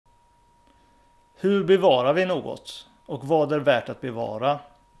Hur bevarar vi något? Och vad är värt att bevara?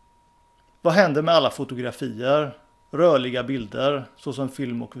 Vad händer med alla fotografier, rörliga bilder såsom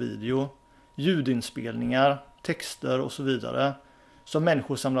film och video, ljudinspelningar, texter och så vidare som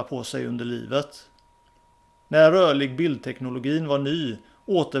människor samlar på sig under livet? När rörlig bildteknologin var ny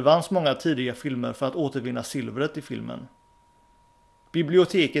återvanns många tidiga filmer för att återvinna silvret i filmen.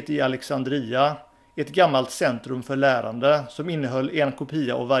 Biblioteket i Alexandria, ett gammalt centrum för lärande som innehöll en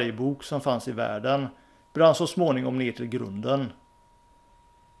kopia av varje bok som fanns i världen, brann så småningom ner till grunden.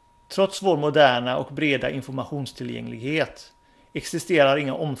 Trots vår moderna och breda informationstillgänglighet existerar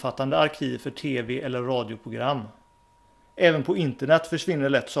inga omfattande arkiv för tv- eller radioprogram. Även på internet försvinner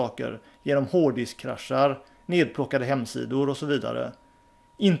lätt saker genom hårddiskkraschar, nedplockade hemsidor och så vidare.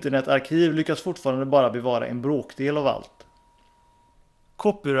 Internetarkiv lyckas fortfarande bara bevara en bråkdel av allt.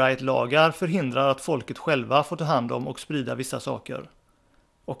 Copyrightlagar förhindrar att folket själva får ta hand om och sprida vissa saker.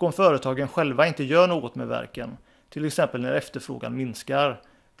 Och om företagen själva inte gör något med verken, till exempel när efterfrågan minskar,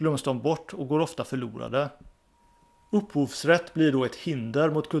 glöms de bort och går ofta förlorade. Upphovsrätt blir då ett hinder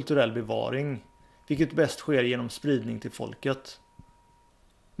mot kulturell bevaring, vilket bäst sker genom spridning till folket.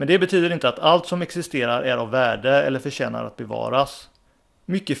 Men det betyder inte att allt som existerar är av värde eller förtjänar att bevaras.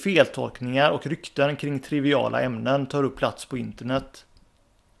 Mycket feltolkningar och rykten kring triviala ämnen tar upp plats på internet.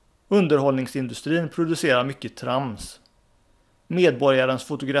 Underhållningsindustrin producerar mycket trams. Medborgarens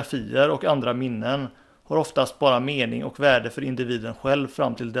fotografier och andra minnen har oftast bara mening och värde för individen själv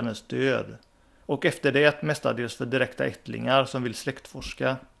fram till dennes död. Och efter det mestadels för direkta ättlingar som vill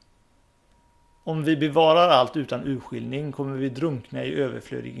släktforska. Om vi bevarar allt utan urskiljning kommer vi drunkna i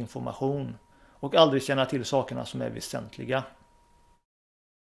överflödig information och aldrig känna till sakerna som är väsentliga.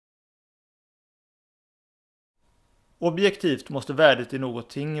 Objektivt måste värdet i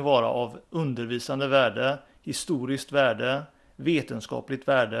någonting vara av undervisande värde, historiskt värde, vetenskapligt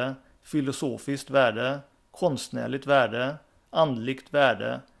värde, filosofiskt värde, konstnärligt värde, andligt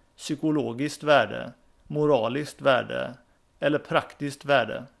värde, psykologiskt värde, moraliskt värde eller praktiskt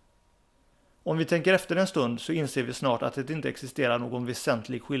värde. Om vi tänker efter en stund så inser vi snart att det inte existerar någon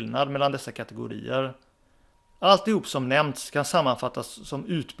väsentlig skillnad mellan dessa kategorier. Alltihop som nämnts kan sammanfattas som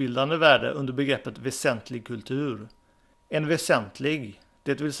utbildande värde under begreppet väsentlig kultur. En väsentlig,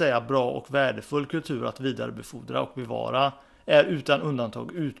 det vill säga bra och värdefull kultur att vidarebefordra och bevara, är utan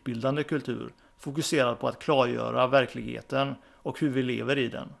undantag utbildande kultur, fokuserad på att klargöra verkligheten och hur vi lever i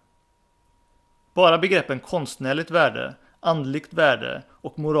den. Bara begreppen konstnärligt värde, andligt värde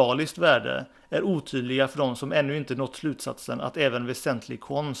och moraliskt värde är otydliga för de som ännu inte nått slutsatsen att även väsentlig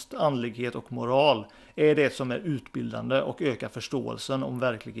konst, andlighet och moral är det som är utbildande och ökar förståelsen om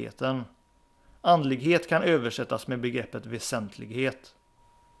verkligheten. Andlighet kan översättas med begreppet väsentlighet.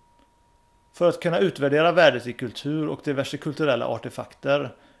 För att kunna utvärdera värdet i kultur och diverse kulturella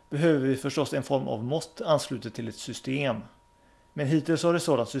artefakter behöver vi förstås en form av mått anslutet till ett system. Men hittills har ett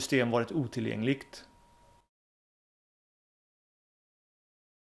sådant system varit otillgängligt.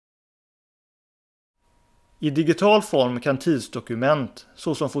 I digital form kan tidsdokument,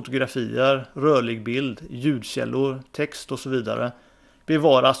 såsom fotografier, rörlig bild, ljudkällor, text och så vidare,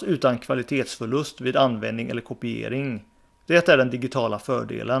 bevaras utan kvalitetsförlust vid användning eller kopiering. Det är den digitala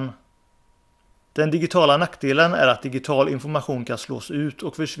fördelen. Den digitala nackdelen är att digital information kan slås ut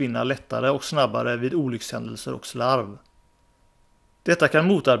och försvinna lättare och snabbare vid olyckshändelser och slarv. Detta kan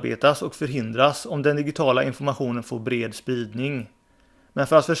motarbetas och förhindras om den digitala informationen får bred spridning. Men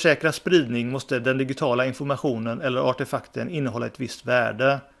för att försäkra spridning måste den digitala informationen eller artefakten innehålla ett visst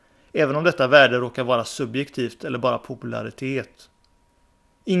värde, även om detta värde råkar vara subjektivt eller bara popularitet.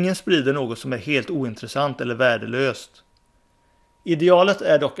 Ingen sprider något som är helt ointressant eller värdelöst. Idealet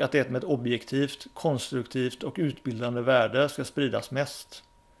är dock att det med objektivt, konstruktivt och utbildande värde ska spridas mest.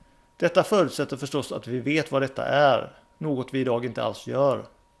 Detta förutsätter förstås att vi vet vad detta är, något vi idag inte alls gör.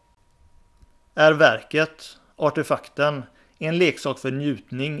 Är verket, artefakten, en leksak för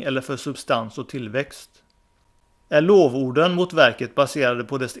njutning eller för substans och tillväxt? Är lovorden mot verket baserade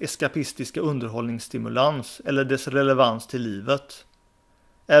på dess eskapistiska underhållningsstimulans eller dess relevans till livet?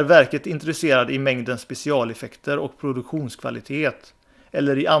 Är verket intresserad i mängden specialeffekter och produktionskvalitet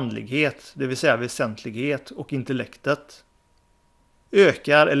eller i andlighet, det vill säga väsentlighet och intellektet?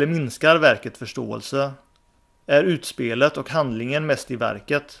 Ökar eller minskar verket förståelse? Är utspelet och handlingen mest i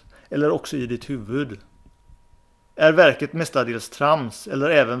verket eller också i ditt huvud? Är verket mestadels trams eller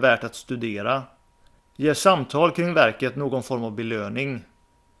även värt att studera? Ger samtal kring verket någon form av belöning?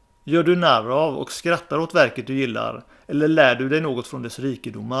 Gör du narr av och skrattar åt verket du gillar eller lär du dig något från dess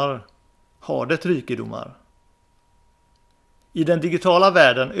rikedomar? Har det rikedomar? I den digitala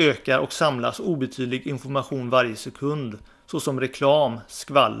världen ökar och samlas obetydlig information varje sekund såsom reklam,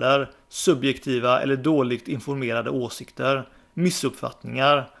 skvaller, subjektiva eller dåligt informerade åsikter,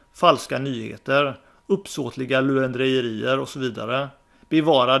 missuppfattningar, falska nyheter, uppsåtliga lurendrejerier och så vidare,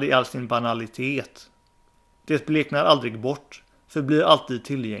 bevarad i all sin banalitet. Det bleknar aldrig bort, förblir alltid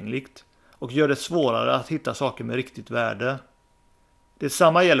tillgängligt och gör det svårare att hitta saker med riktigt värde.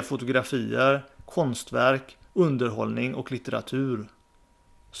 Detsamma gäller fotografier, konstverk, underhållning och litteratur.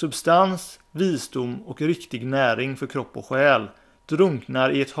 Substans, visdom och riktig näring för kropp och själ drunknar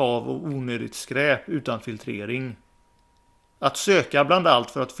i ett hav av onödigt skräp utan filtrering. Att söka bland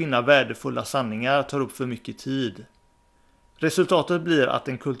allt för att finna värdefulla sanningar tar upp för mycket tid. Resultatet blir att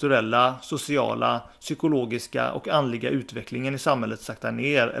den kulturella, sociala, psykologiska och andliga utvecklingen i samhället saktar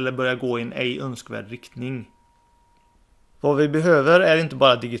ner eller börjar gå i en ej önskvärd riktning. Vad vi behöver är inte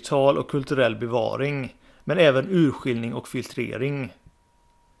bara digital och kulturell bevaring, men även urskiljning och filtrering.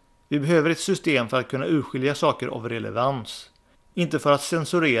 Vi behöver ett system för att kunna urskilja saker av relevans. Inte för att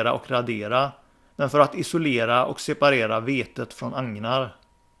censurera och radera, men för att isolera och separera vetet från agnar.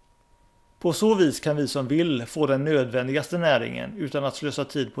 På så vis kan vi som vill få den nödvändigaste näringen utan att slösa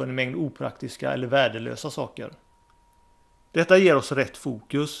tid på en mängd opraktiska eller värdelösa saker. Detta ger oss rätt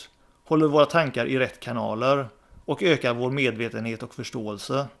fokus, håller våra tankar i rätt kanaler och ökar vår medvetenhet och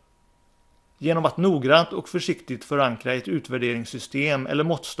förståelse. Genom att noggrant och försiktigt förankra ett utvärderingssystem eller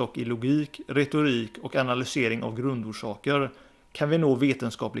måttstock i logik, retorik och analysering av grundorsaker kan vi nå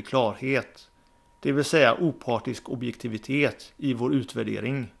vetenskaplig klarhet, det vill säga opartisk objektivitet i vår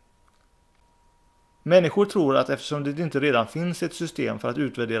utvärdering. Människor tror att eftersom det inte redan finns ett system för att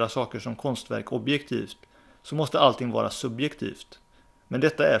utvärdera saker som konstverk objektivt, så måste allting vara subjektivt. Men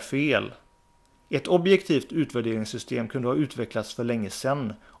detta är fel. Ett objektivt utvärderingssystem kunde ha utvecklats för länge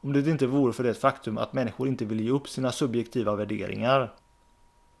sedan om det inte vore för det faktum att människor inte vill ge upp sina subjektiva värderingar.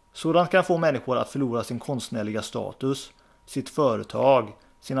 Sådant kan få människor att förlora sin konstnärliga status, sitt företag,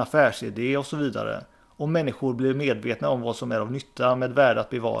 sin affärsidé och så vidare, om människor blir medvetna om vad som är av nytta med värde att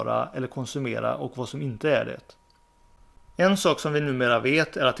bevara eller konsumera och vad som inte är det. En sak som vi numera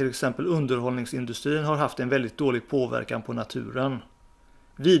vet är att till exempel underhållningsindustrin har haft en väldigt dålig påverkan på naturen.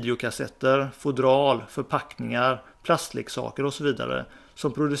 Videokassetter, fodral, förpackningar, plastleksaker och så vidare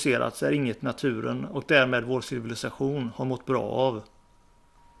som producerats är inget naturen och därmed vår civilisation har mått bra av.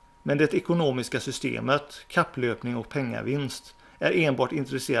 Men det ekonomiska systemet, kapplöpning och pengavinst är enbart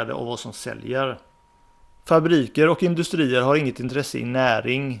intresserade av vad som säljer. Fabriker och industrier har inget intresse i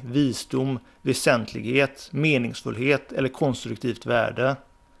näring, visdom, väsentlighet, meningsfullhet eller konstruktivt värde.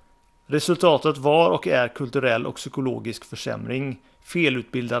 Resultatet var och är kulturell och psykologisk försämring,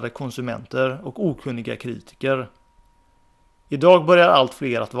 felutbildade konsumenter och okunniga kritiker. Idag börjar allt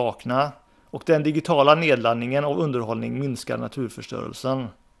fler att vakna och den digitala nedladdningen av underhållning minskar naturförstörelsen.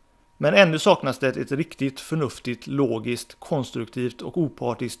 Men ännu saknas det ett riktigt, förnuftigt, logiskt, konstruktivt och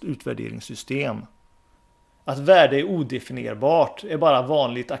opartiskt utvärderingssystem. Att värde är odefinierbart är bara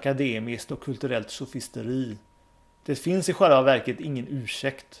vanligt akademiskt och kulturellt sofisteri. Det finns i själva verket ingen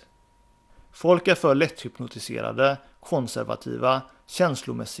ursäkt. Folk är för lätthypnotiserade, konservativa,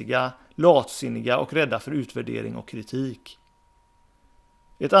 känslomässiga, latsinniga och rädda för utvärdering och kritik.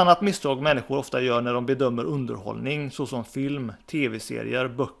 Ett annat misstag människor ofta gör när de bedömer underhållning såsom film, tv-serier,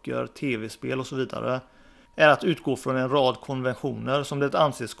 böcker, tv-spel och så vidare är att utgå från en rad konventioner som det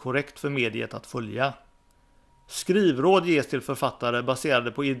anses korrekt för mediet att följa. Skrivråd ges till författare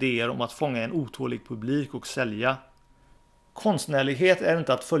baserade på idéer om att fånga en otålig publik och sälja. Konstnärlighet är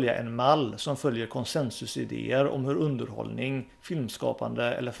inte att följa en mall som följer konsensusidéer om hur underhållning,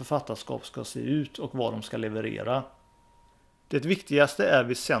 filmskapande eller författarskap ska se ut och vad de ska leverera. Det viktigaste är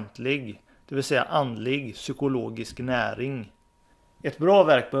väsentlig, det vill säga andlig, psykologisk näring. Ett bra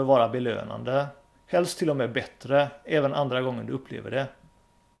verk bör vara belönande, helst till och med bättre, även andra gången du upplever det.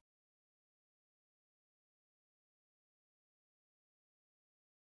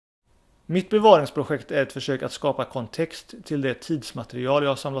 Mitt bevaringsprojekt är ett försök att skapa kontext till det tidsmaterial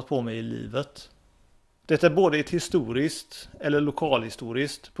jag har samlat på mig i livet. Det är både ett historiskt eller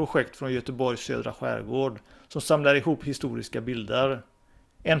lokalhistoriskt projekt från Göteborgs södra skärgård som samlar ihop historiska bilder.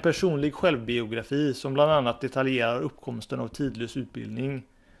 En personlig självbiografi som bland annat detaljerar uppkomsten av tidlös utbildning.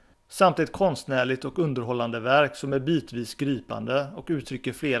 Samt ett konstnärligt och underhållande verk som är bitvis gripande och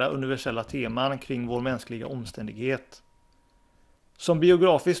uttrycker flera universella teman kring vår mänskliga omständighet. Som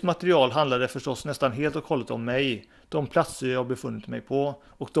biografiskt material handlar det förstås nästan helt och hållet om mig, de platser jag har befunnit mig på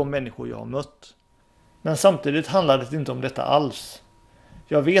och de människor jag har mött. Men samtidigt handlar det inte om detta alls.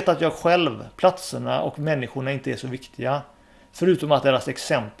 Jag vet att jag själv, platserna och människorna inte är så viktiga, förutom att deras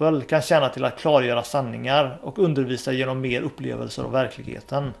exempel kan tjäna till att klargöra sanningar och undervisa genom mer upplevelser av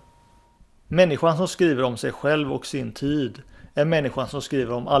verkligheten. Människan som skriver om sig själv och sin tid är människan som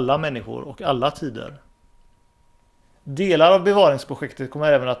skriver om alla människor och alla tider. Delar av bevaringsprojektet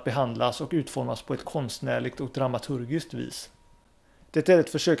kommer även att behandlas och utformas på ett konstnärligt och dramaturgiskt vis. Det är ett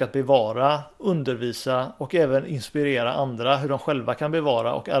försök att bevara, undervisa och även inspirera andra hur de själva kan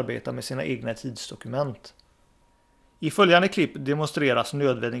bevara och arbeta med sina egna tidsdokument. I följande klipp demonstreras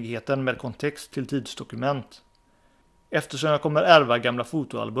nödvändigheten med kontext till tidsdokument. Eftersom jag kommer ärva gamla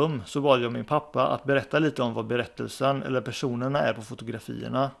fotoalbum så bad jag min pappa att berätta lite om vad berättelsen eller personerna är på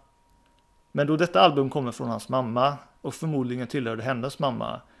fotografierna. Men då detta album kommer från hans mamma och förmodligen tillhörde hennes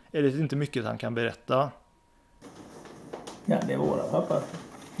mamma är det inte mycket han kan berätta. Ja, det är våra pappa.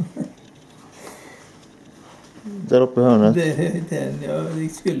 Där uppe i hörnet. Det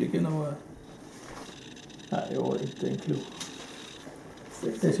skulle kunna vara. Nej, jag har inte en klok.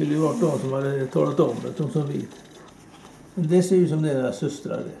 Det skulle ju varit de som hade talat om det, de som vet. Men det ser ju som deras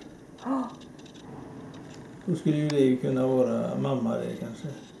systrar det. Då skulle ju det kunna vara mamma det kanske.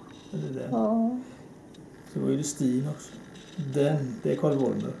 Eller det. Ja. Så var ju det Stin också. Det är Carl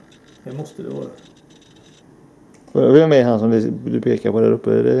Wollner. Det måste det vara. Vem är med han som du pekar på där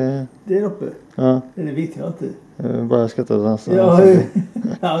uppe? Där uppe? Ja. Det vet jag inte. Bara skrattar åt hans. Ja,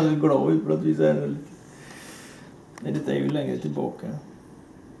 han är glad ut på att visa henne lite. Men detta är ju längre tillbaka.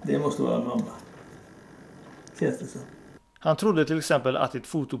 Det måste vara mamma. Känns det så. Han trodde till exempel att ett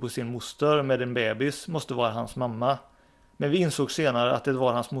foto på sin moster med en bebis måste vara hans mamma. Men vi insåg senare att det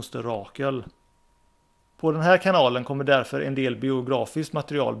var hans moster Rakel. På den här kanalen kommer därför en del biografiskt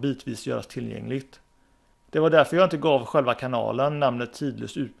material bitvis göras tillgängligt. Det var därför jag inte gav själva kanalen namnet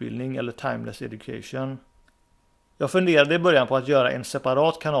tidlös utbildning eller timeless education. Jag funderade i början på att göra en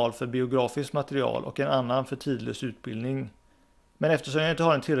separat kanal för biografiskt material och en annan för tidlös utbildning. Men eftersom jag inte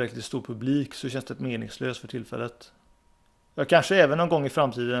har en tillräckligt stor publik så känns det meningslöst för tillfället. Jag kanske även någon gång i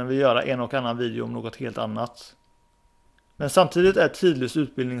framtiden vill göra en och annan video om något helt annat. Men samtidigt är tidlös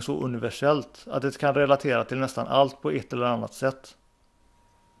utbildning så universellt att det kan relatera till nästan allt på ett eller annat sätt.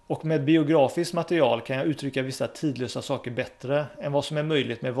 Och med biografiskt material kan jag uttrycka vissa tidlösa saker bättre än vad som är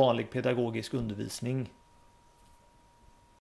möjligt med vanlig pedagogisk undervisning.